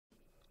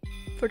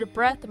For the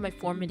breadth of my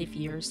formative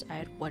years, I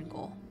had one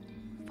goal.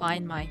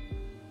 Find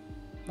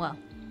well,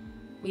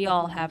 we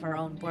all have our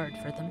own word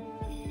for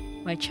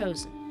them, my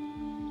chosen.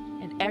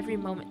 And every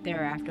moment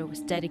thereafter was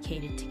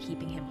dedicated to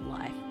keeping him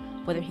alive,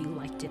 whether he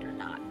liked it or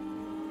not.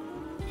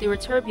 There were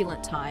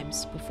turbulent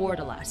times before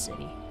the last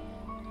city,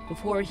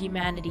 before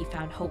humanity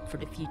found hope for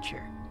the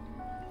future.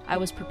 I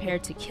was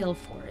prepared to kill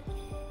for it,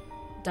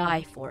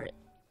 die for it.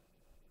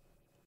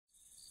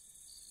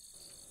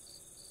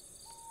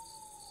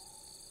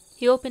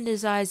 He opened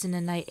his eyes in the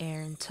night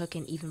air and took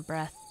an even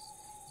breath.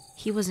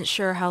 He wasn't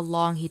sure how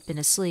long he'd been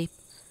asleep,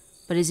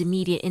 but his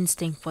immediate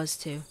instinct was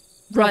to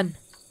run.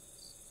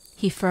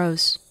 He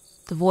froze.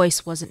 The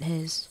voice wasn't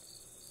his.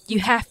 You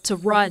have to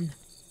run.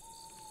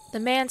 The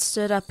man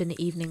stood up in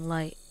the evening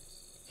light.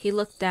 He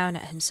looked down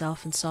at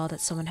himself and saw that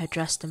someone had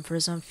dressed him for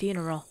his own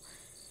funeral.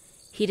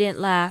 He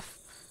didn't laugh,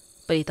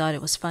 but he thought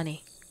it was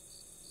funny.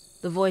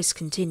 The voice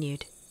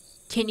continued.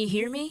 Can you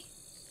hear me?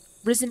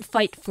 Risen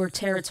fight for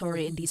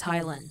territory in these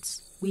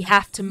highlands. We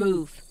have to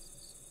move.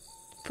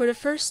 For the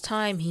first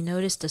time, he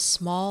noticed a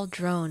small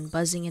drone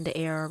buzzing in the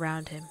air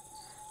around him,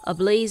 a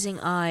blazing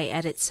eye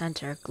at its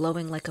center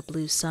glowing like a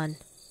blue sun.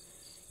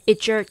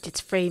 It jerked its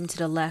frame to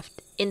the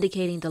left,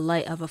 indicating the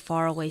light of a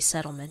faraway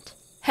settlement.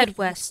 Head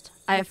west.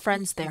 I have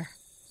friends there.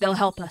 They'll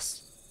help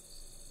us.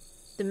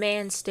 The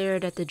man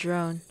stared at the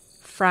drone,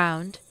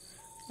 frowned,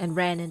 and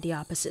ran in the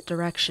opposite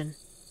direction.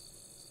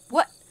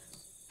 What?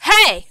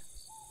 Hey!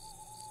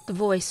 The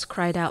voice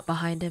cried out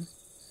behind him.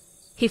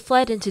 He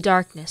fled into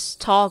darkness,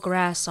 tall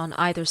grass on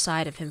either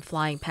side of him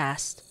flying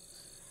past.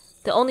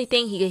 The only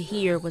thing he could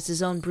hear was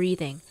his own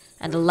breathing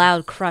and the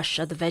loud crush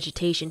of the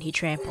vegetation he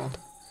trampled.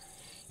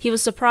 He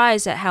was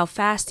surprised at how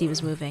fast he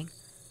was moving.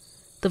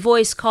 The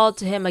voice called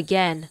to him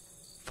again,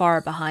 far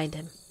behind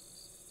him.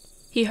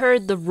 He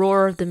heard the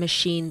roar of the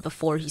machine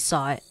before he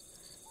saw it,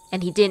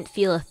 and he didn't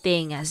feel a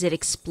thing as it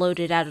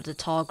exploded out of the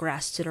tall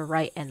grass to the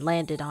right and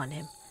landed on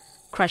him,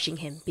 crushing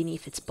him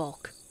beneath its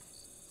bulk.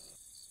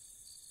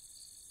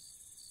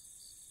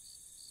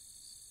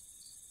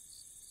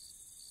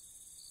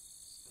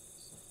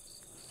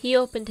 He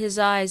opened his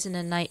eyes in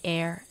the night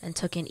air and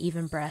took an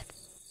even breath.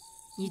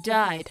 You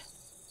died,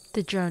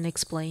 the drone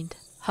explained,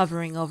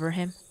 hovering over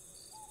him.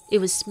 It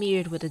was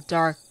smeared with a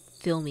dark,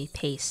 filmy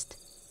paste.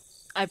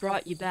 I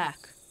brought you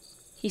back.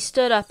 He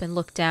stood up and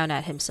looked down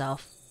at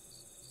himself.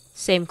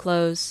 Same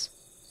clothes,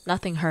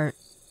 nothing hurt.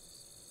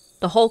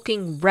 The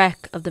hulking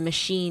wreck of the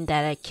machine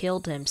that had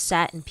killed him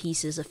sat in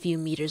pieces a few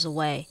meters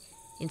away,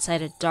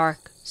 inside a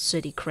dark,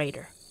 sooty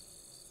crater.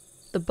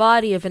 The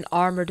body of an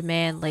armored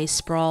man lay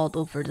sprawled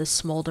over the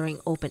smoldering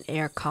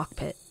open-air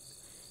cockpit,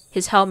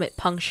 his helmet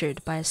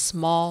punctured by a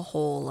small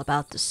hole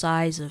about the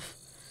size of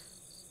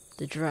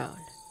the drone.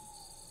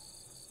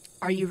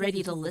 Are you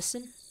ready to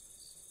listen?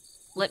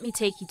 Let me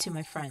take you to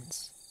my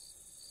friends.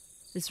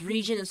 This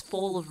region is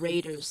full of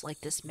raiders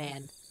like this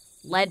man,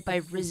 led by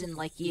Risen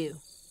like you.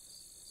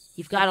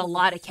 You've got a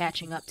lot of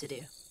catching up to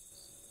do.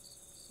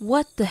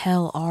 What the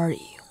hell are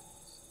you?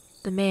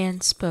 The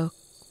man spoke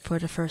for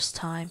the first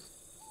time.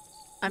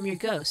 I'm your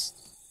ghost.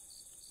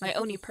 My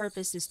only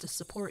purpose is to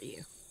support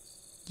you.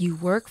 You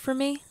work for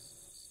me?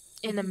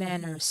 In a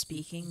manner of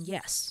speaking,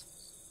 yes.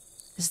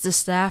 Is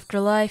this the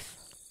afterlife?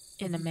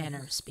 In a manner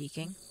of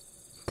speaking,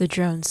 the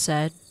drone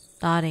said,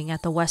 nodding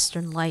at the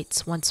western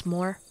lights once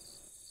more.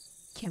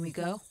 Can we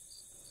go?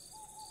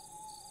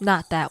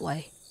 Not that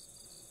way.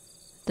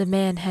 The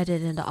man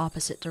headed in the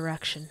opposite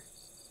direction.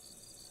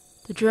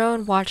 The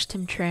drone watched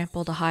him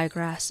trample the high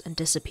grass and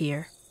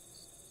disappear.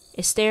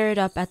 It stared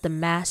up at the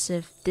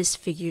massive,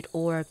 disfigured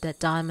orb that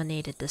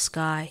dominated the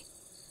sky,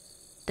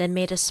 then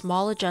made a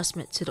small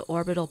adjustment to the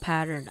orbital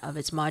pattern of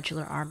its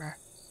modular armor.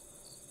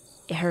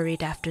 It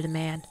hurried after the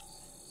man.